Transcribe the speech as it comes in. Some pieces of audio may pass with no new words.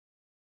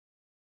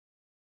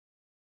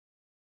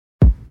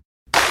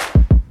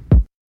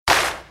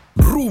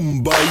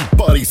rumba y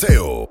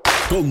pariseo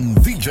con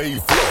DJ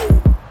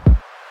Flow.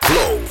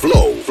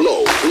 Flow.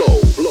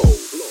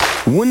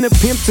 When the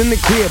pimp's in the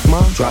crib,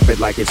 ma, drop it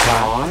like it's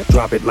hot.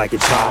 Drop it like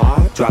it's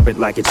hot. Drop it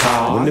like it's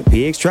hot. When the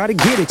pigs try to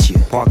get at you,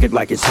 park it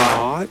like it's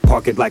hot.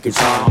 Park it like it's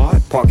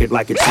hot. Park it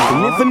like it's hot.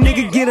 And if a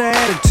nigga get an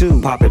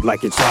attitude, pop it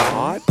like it's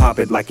hot. Pop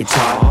it like it's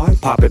hot.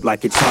 Pop it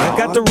like it's hot. I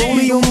got the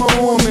rollie on my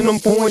arm and I'm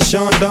pouring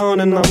Sean down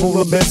and I'm all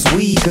the best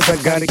weed cause I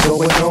got it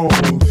going on.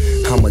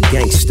 I'm a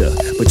gangster,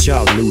 but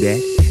y'all knew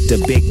that. The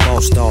big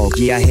boss dog,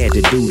 yeah, I had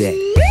to do that.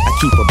 I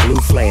keep a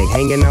blue flag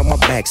hanging out my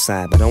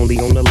backside, but only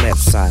on the left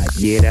side.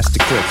 Yeah, that's the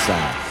crib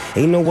side.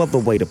 Ain't no other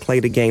way to play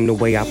the game the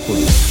way I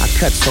play. I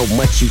cut so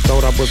much you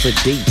thought I was a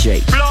DJ.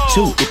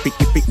 2, if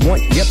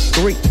 1, yep,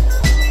 3.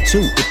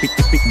 2,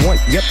 if 1,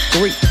 yep,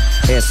 3.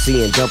 SC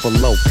and double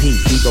OP,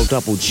 Ego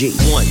double G.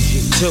 1,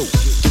 2,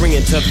 3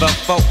 into the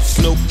 4.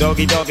 Snoop,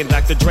 Doggy Dogg, and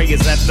Dr. Dre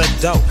is at the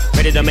door.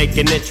 Ready to make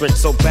an entrance,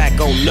 so back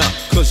on up.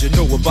 Cause you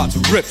know we're about to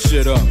rip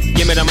shit up.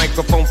 Give me the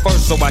microphone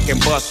first so I can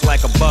bust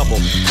like a bubble.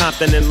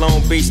 Compton and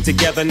Long Beach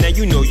together, now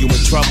you know you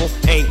in trouble.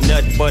 Ain't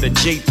nothing but a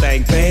G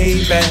thing,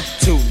 baby.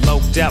 Too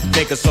loped out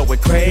niggas, so it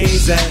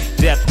crazy.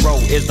 Death Row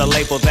is the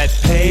label that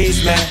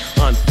pays me.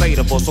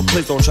 Unfadable, so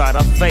please don't try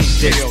to fake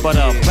this. But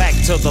back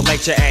to the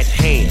lecture at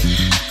hand.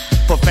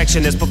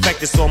 Perfection is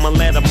perfected, so I'ma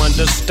let them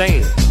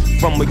understand.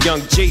 From a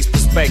young G's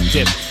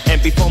perspective.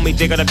 And before me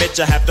dig on a bitch,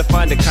 I have to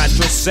find a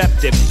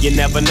contraceptive. You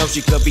never know,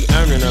 she could be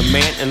earning her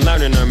man and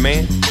learning her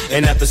man.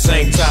 And at the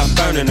same time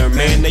burning her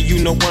man. Now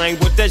you know I ain't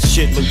with that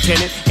shit,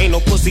 Lieutenant. Ain't no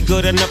pussy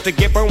good enough to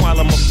get burned while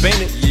I'm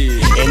offended. Yeah.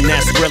 And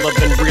that's realer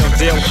than real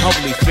deal,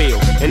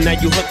 Holyfield. And now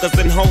you hookers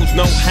and hoes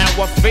know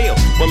how I feel.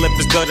 Well, if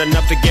it's good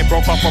enough to get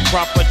broke off a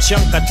proper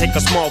chunk, I take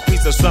a small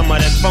piece of some of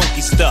that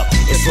funky stuff.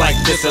 It's like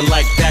this and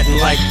like that and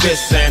like this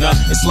and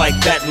it's like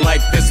that and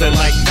like this and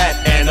like that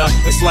and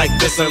it's like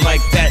this and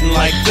like that and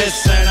like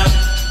this and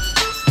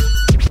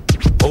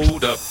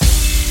Hold up,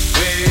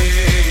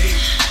 wait.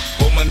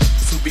 For my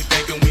niggas who be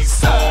thinking we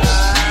soft,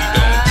 we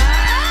don't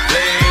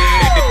play.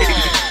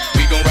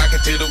 We gon' rock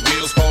it till the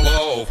wheels fall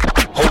off.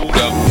 Hold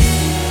up,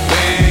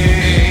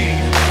 wait.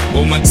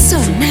 For my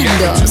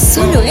Sonando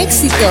solo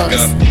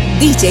éxitos.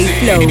 DJ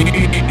Flow.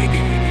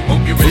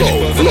 Hope you ready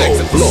for the next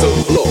episode.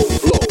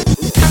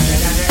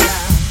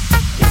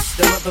 It's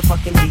the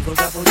motherfucking Eagle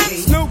Double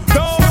G. Snoop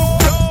Dogg.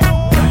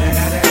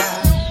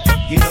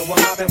 You know I'm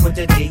mobbing with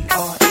the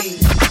D.R.E.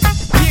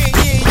 Yeah.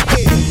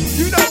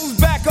 You know who's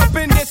back up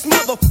in this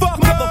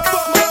motherfucker.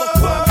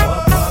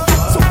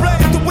 So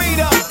blaze the weed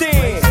up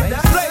then.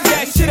 Blaze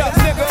that shit up,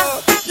 nigga.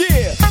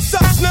 Yeah,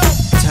 sup, Snoop?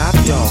 Top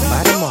dog,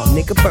 light 'em all,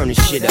 nigga, burn the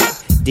shit up.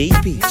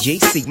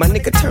 DPGC, my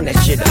nigga, turn that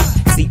shit up.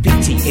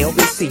 CPT,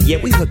 LBC, yeah,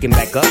 we hooking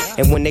back up.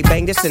 And when they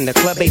bang this in the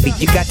club, baby,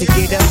 you got to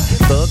get up.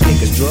 Thug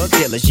niggas, drug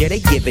dealers, yeah, they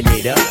giving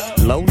it up.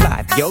 Low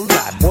life, yo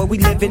life, boy, we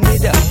living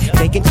it up.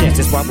 Taking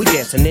chances while we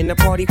dancing in the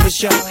party for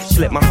sure.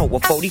 Slip my hoe a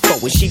 44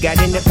 when she got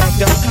in the back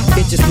door.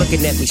 Bitches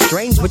looking at me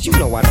strange, but you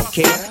know I don't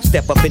care.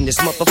 Step up in this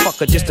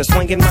motherfucker just to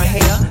swing in my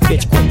hair.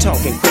 Bitch, quit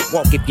talking, quick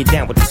walk if you're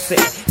down with the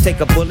sick. Take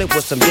a bullet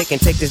with some dick and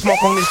take this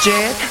mark on this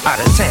jet. Out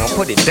of town,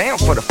 put it down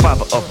for the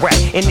father of rap.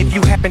 And if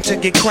you happen to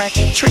get cracked,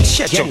 trick,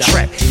 shut your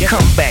trap.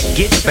 Come back,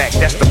 get back,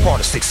 that's the part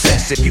of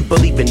success. If you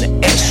believe in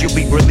the S, you'll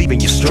be relieving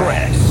your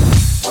stress.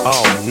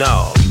 Oh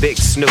no, big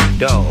Snoop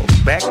Dogg,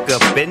 back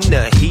up in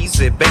the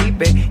heezy,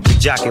 baby. You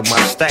jocking my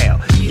style,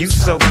 you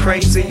so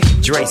crazy.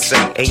 Dre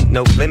say ain't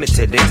no limit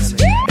to this,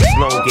 as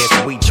long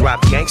as we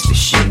drop gangsta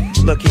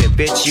shit. Look here,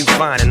 bitch, you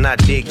fine and I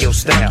dig your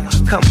style.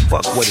 Come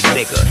fuck with a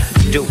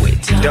nigga, do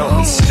it, don't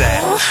be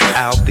style.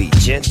 I'll be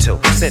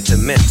gentle,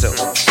 sentimental.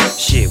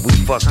 Shit, we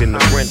fucked in the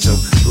rental,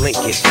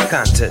 Lincoln,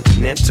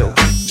 Continental.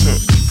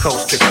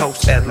 Coast to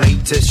coast, LA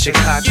to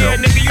Chicago. Yeah,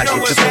 nigga, you I know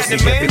get what's the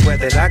pussy happening, man. everywhere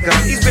that I go.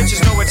 These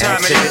bitches know what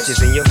time it is. Bitches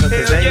in your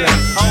hookers, Hell they yeah.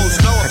 know.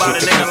 Hoes know about a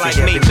nigga like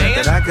me, man.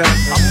 That I go.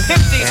 I'm pimp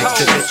these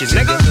Extra hoes, bitches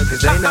in nigga. your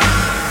hookers, they know.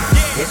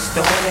 It's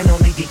the one and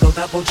only Digo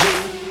Double G.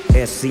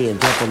 SC and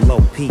double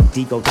OP,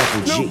 Digo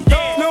Double G. Snoop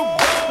Dogg.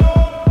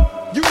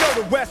 You know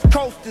the West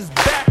Coast is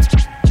back.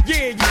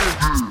 Yeah.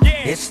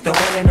 It's the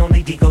one and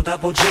only Digo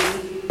Double G.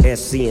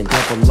 SC and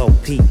double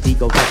OP,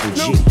 Digo Double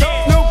G. Snoop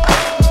Dogg.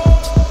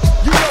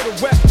 You know the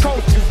West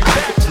Coast is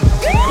back.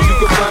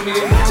 You can find me in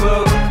the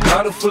club,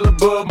 bottle full of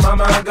bub.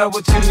 Mama, I got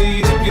what you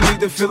need if you need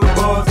to feel the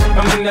buzz.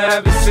 I'm into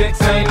having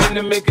sex, I ain't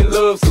into making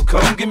love. So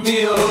come give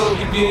me a hug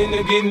if you're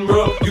into getting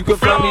rough. You can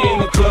find me in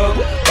the club,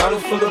 bottle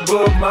full of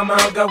bub. Mama,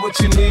 I got what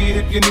you need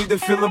if you need to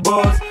feel the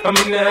buzz. I'm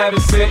into having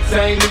sex,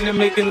 I ain't into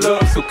making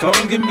love. So come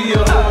give me a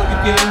hug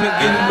if you're into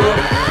getting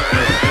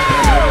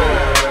rough.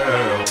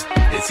 Girl,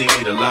 it's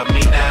easy to love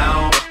me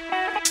now.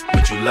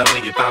 Would you love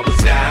me if I was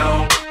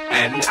down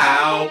and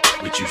out?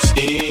 Would you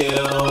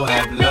still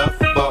have love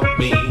for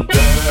me? Girl,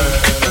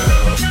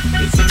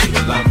 it's easy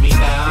to love me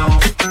now.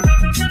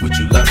 Would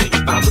you love me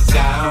if I was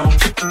down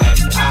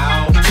and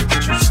out?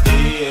 Would you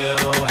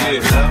still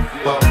have love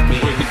for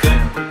me?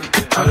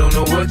 I don't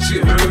know what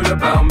you heard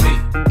about me,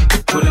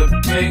 but if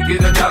you can't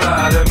get a dollar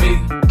out of me,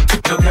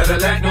 no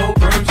Cadillac, no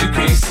perms, you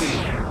can't see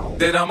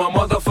that I'm a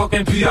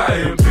motherfucking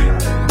P.I.M.P.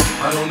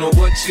 I don't know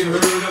what you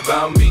heard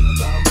about me,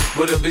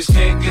 but a bitch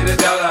can't get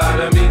 $1 out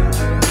of me.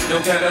 No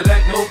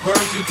Cadillac, no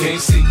pearls, you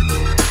can't see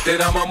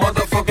that I'm a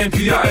motherfucking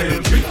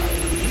P.I.M.P.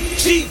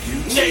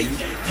 G-Unit.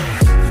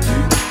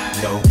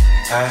 You know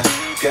I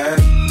got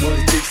what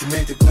it takes to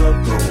make the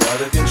club go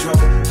out of control.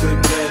 Quit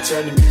playing,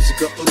 turn the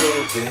music up a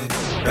little bit.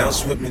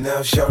 Bounce with me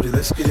now, shout it,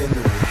 let's get into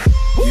it.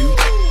 You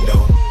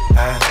know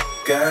I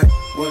got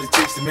what it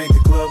takes to make the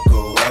club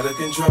go out of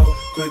control.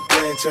 Quit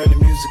playing, turn the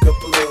music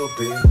up a little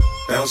bit.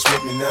 Bounce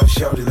with me now,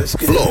 shout it, let's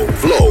get into it.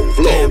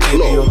 Damn,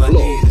 baby, all I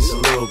need is a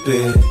little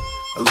bit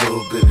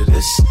of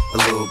this, a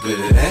little bit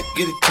of that.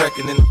 Get it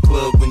crackin' in the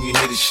club when you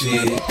hear the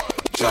shit.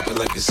 Drop it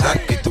like it's hot,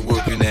 get to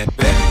work in that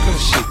back. Girl,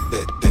 shake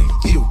that thing,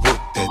 you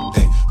work that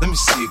thing. Let me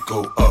see it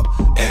go up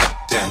and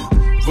down.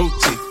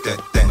 Rotate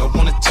that thing, I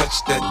wanna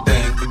touch that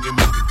thing when you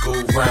make it go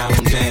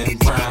round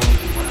and round.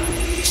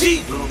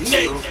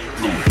 G-Nate.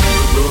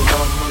 Little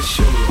mama,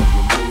 show you how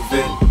you move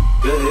it.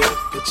 Go ahead,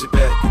 get your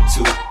back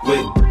into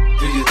it.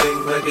 Do your thing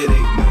like it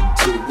ain't nothing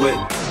to it.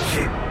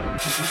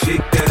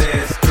 Shake that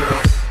ass, girl.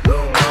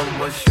 Little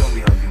mama, show me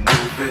how you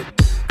move it.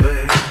 Go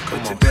ahead,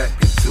 put your back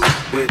into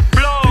it.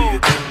 Do your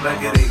thing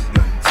like it ain't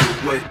nothing to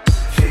it.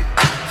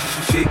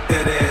 Shake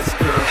that ass,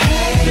 girl.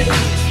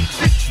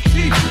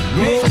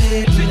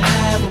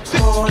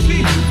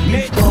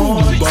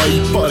 By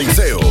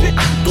Pariseo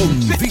con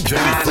DJ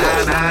Flow.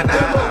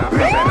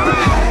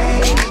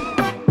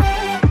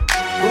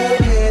 Go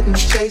ahead and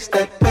chase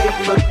that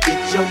paper,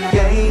 get your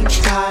game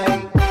tight.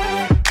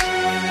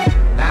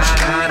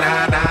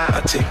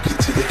 I take you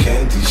to the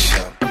candy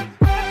shop.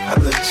 I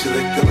let you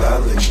lick the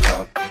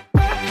lollipop.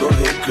 Go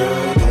ahead,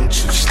 girl, don't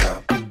you stop.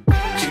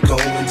 Keep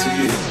going till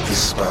you hit the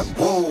spot.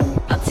 Whoa.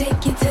 I'll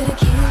take you to the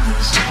candy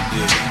shop.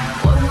 Yeah.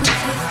 One more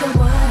taste of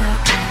what I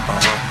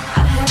got. I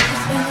have to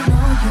spend it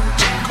on you.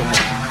 Come on.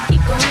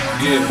 Keep going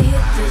till you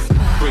hit the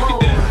spot. Break it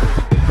down.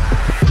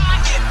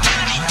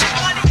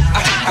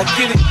 I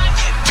get it.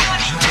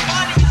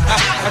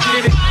 I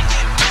get it.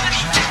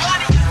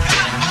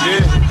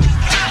 Yeah.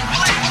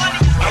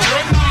 I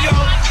run New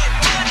York.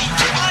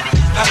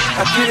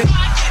 I get it.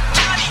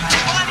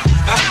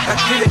 I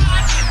get it.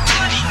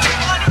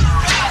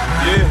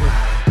 Yeah.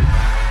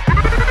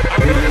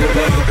 I really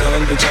love the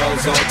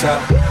underdogs on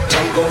top.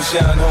 I'm gon'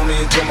 shine, homie,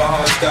 until my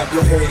heart stop. Go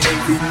ahead,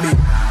 envy me.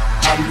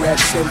 I'm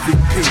Raps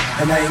MVP,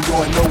 and I ain't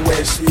going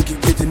nowhere, so you can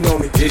get to know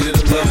me. Yeah, the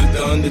love of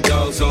the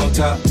underdogs on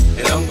top,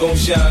 and I'm gon'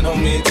 shine,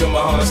 homie, until my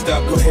heart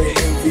stop. Go ahead,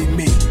 envy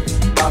me.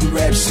 I'm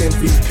Raps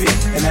MVP,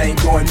 and I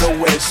ain't going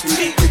nowhere, so you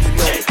can get to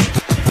know me.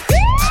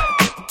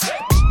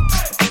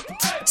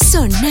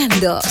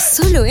 Sonando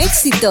solo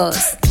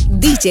éxitos.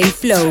 DJ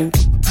Flow.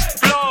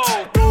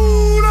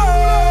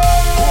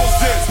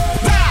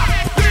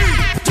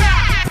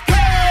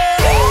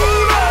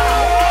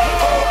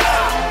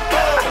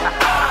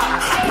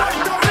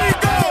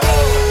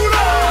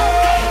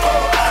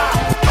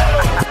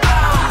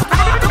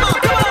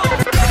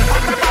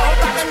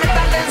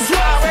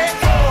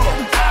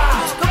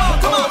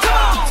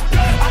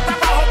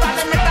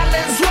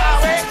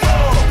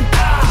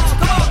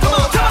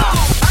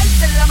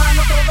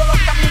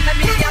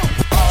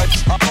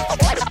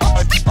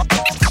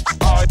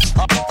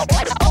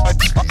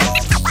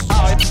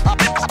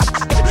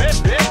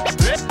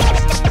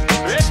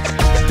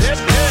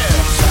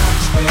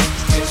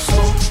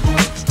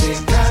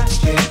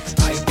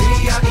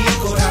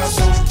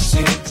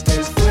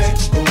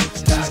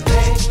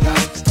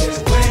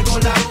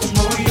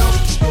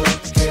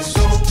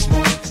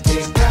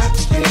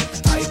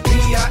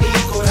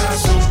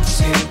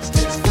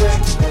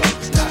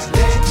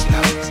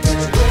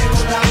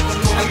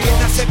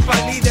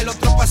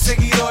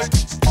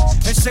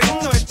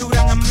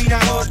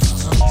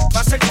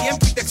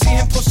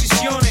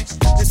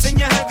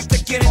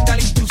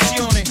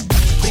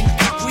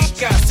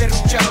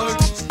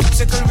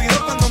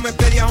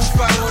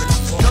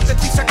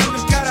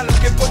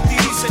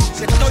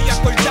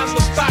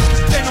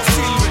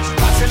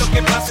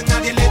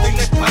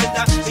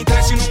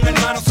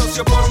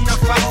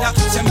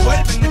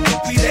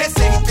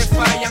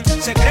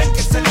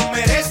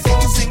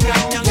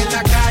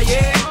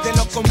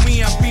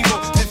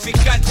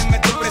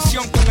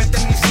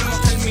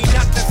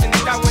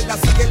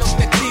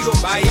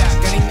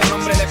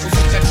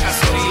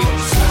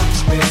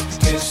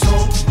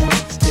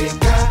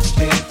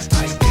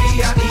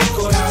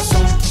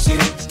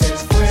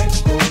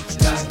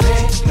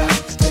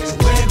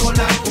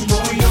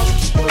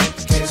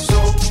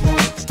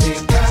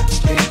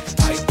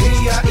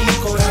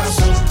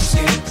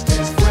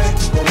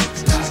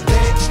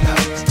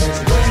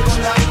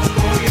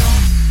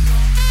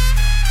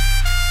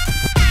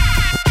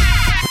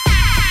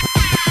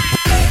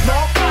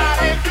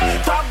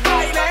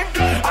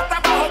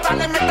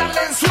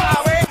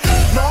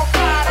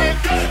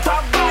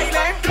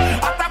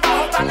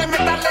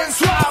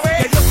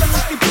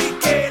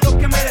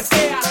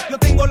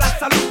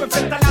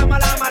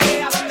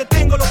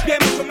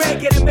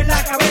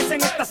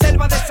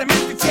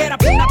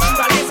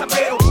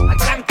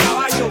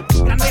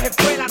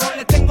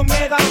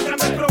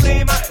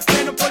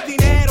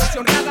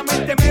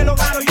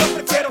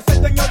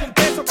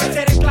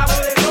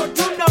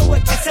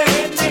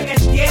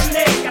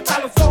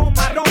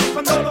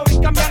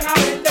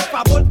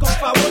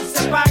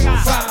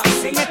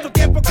 En estos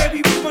tiempos que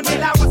vivimos ni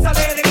el agua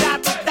sale de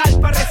gratis. Dar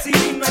para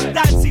recibir no es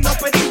dar, sino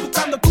pedir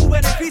buscando tu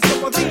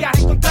beneficio. Podrías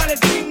encontrar el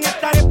fin,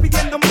 estaré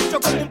pidiendo mucho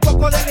con un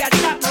poco de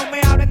lealtad. No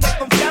me hablen de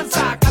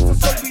confianza, ¿acaso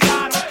se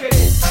olvidaron que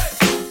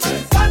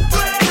Santo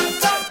era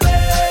San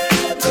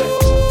Pedro?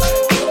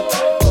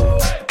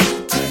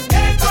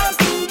 Llegó a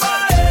su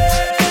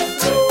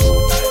maestro,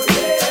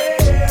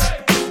 yeah.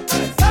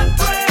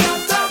 Santo era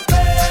San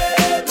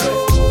Pedro.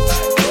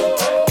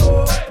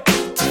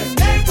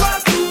 Llegó a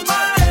su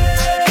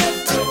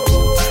maestro,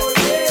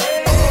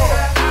 yeah.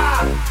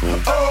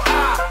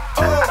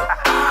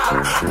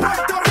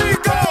 Puerto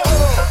Rico.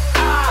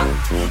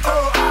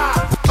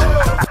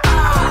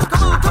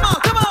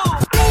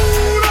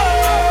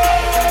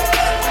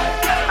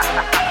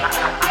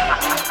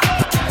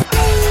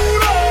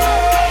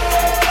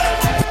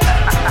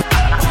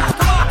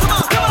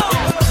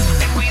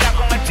 Ten cuidado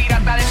con el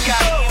pirata del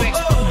Caribe.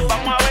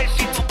 Vamos a ver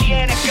si tú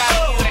tienes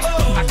calibre.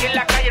 Aquí en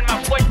la calle el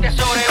más fuerte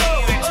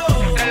sobrevive.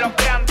 Entre los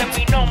grandes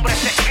mi nombre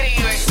se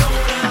escribe.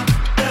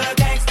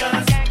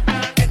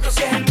 Esto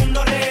sí es el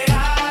mundo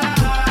real.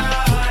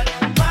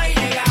 Ahí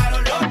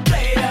llegaron los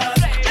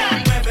players.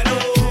 Muévelo.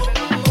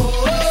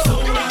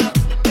 Son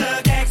the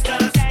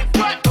gangsters.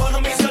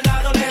 Todos mis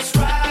soldados let's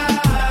ride.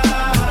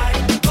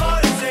 Por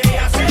eso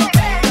ella se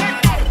pega.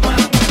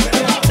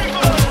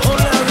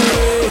 Hola,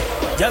 bebé,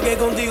 ya que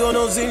contigo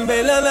no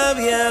sirve la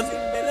labia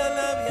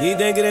y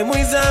te crees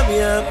muy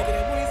sabia,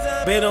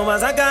 pero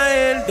vas a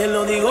caer, te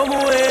lo digo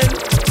mujer.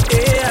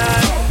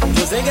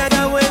 Yo sé que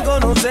acabo de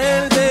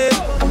conocerte,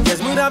 que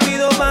es muy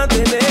rápido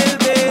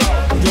mantenerte.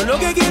 Yo lo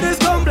que quiero es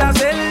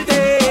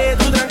complacerte,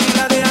 tú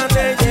tranquila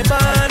déjate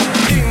llevar.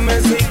 Dime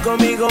si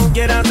conmigo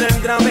quieres hacer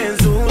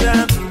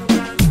travesura,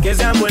 que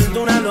se ha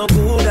vuelto una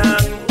locura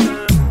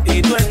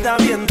y tú estás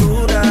bien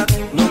dura,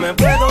 no me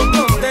puedo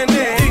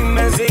contener.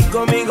 Dime si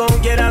conmigo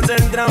quieres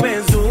hacer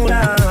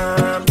travesura,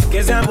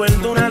 que se ha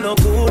vuelto una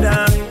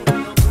locura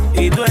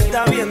y tú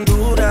estás bien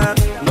dura,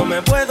 no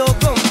me puedo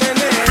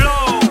contener,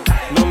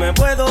 no me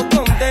puedo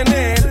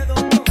contener,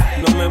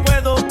 no me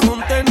puedo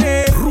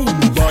contener,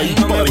 Rumba y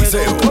no me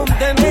Pariseo puedo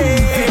contener.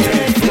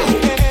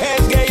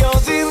 Es que yo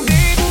sin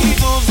ti y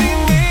tú sin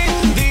mí,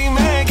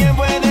 dime quién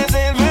puede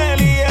ser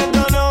feliz.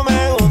 Esto no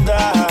me gusta,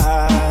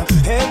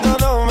 esto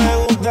no me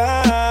gusta.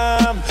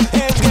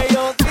 Es que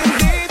yo sin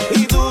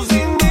ti y tú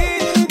sin mí,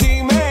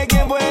 dime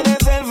quién puede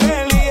ser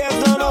feliz.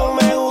 Esto no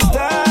me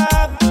gusta,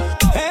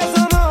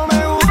 esto no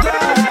me gusta.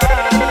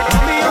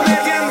 A mí yo me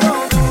siento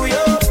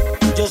tuyo,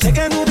 yo sé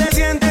que tú te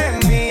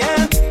sientes mía.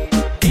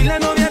 Y la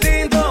novia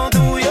siento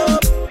tuyo,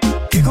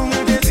 que con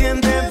él te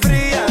sientes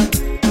fría.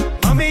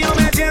 Mami, yo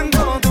me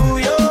siento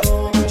tuyo,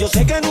 yo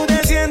sé que tú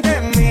te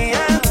sientes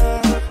mía.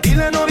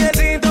 Dile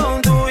noviecito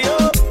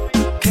tuyo,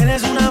 que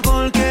eres una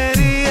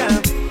porquería.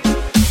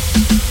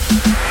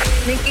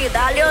 Nicky,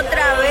 dale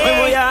otra Me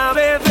voy vez. a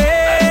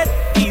beber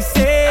y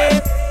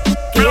sé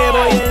que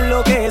voy a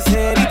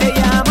enloquecer. Y te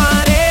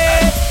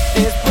llamaré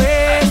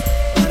después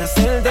para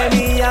hacerte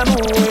mía,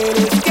 mujer.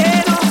 Es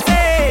que no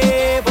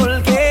sé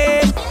por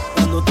qué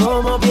cuando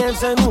tomo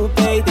pienso en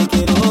usted y te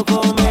quiero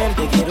comer,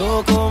 te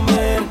quiero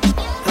comer.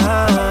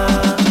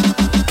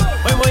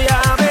 Hoy voy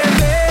a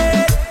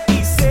beber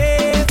y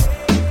sé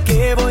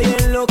que voy a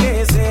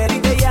enloquecer. Y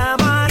te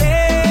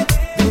llamaré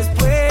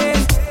después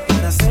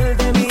para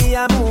hacerte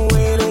mía,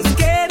 mujer. Es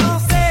que no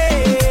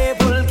sé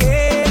por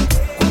qué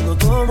cuando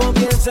tomo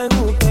pienso en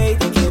usted y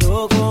te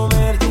quiero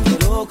comer, te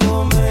quiero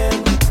comer.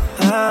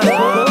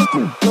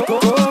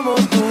 ¿Cómo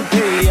tú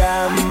te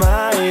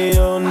llamas?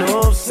 Yo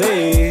no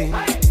sé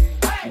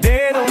de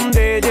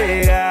dónde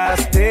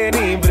llegaste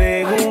ni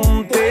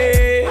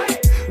pregunté.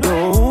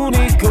 Lo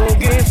único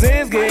que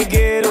sé es que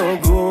quiero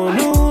con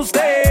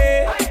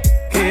usted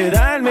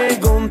quedarme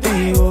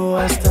contigo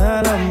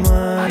hasta el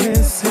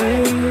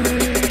amanecer.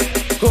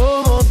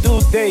 ¿Cómo tú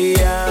te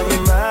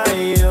llamas?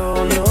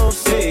 Yo no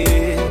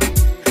sé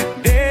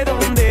de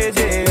dónde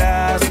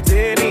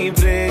llegaste ni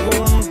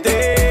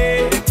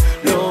pregunté.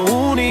 Lo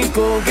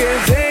único que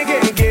sé es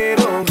que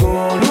quiero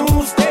con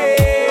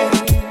usted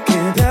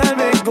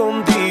quedarme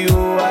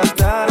contigo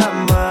hasta el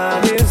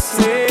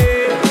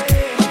amanecer.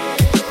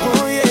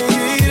 Oye,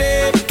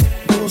 iré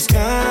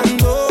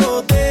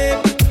buscándote,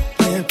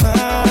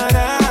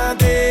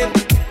 prepárate,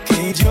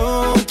 que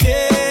yo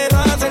quiero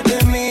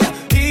hacerte mía.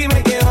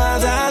 Dime qué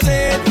vas a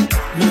hacer,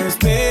 no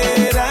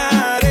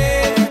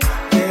esperaré.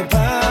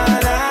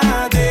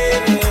 Prepárate,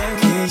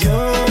 que yo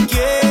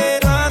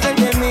quiero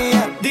hacerte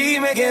mía.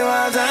 Dime qué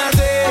vas a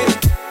hacer.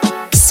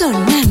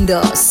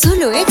 Sonando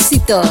solo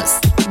éxitos.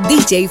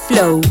 DJ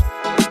Flow.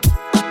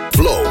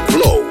 Flow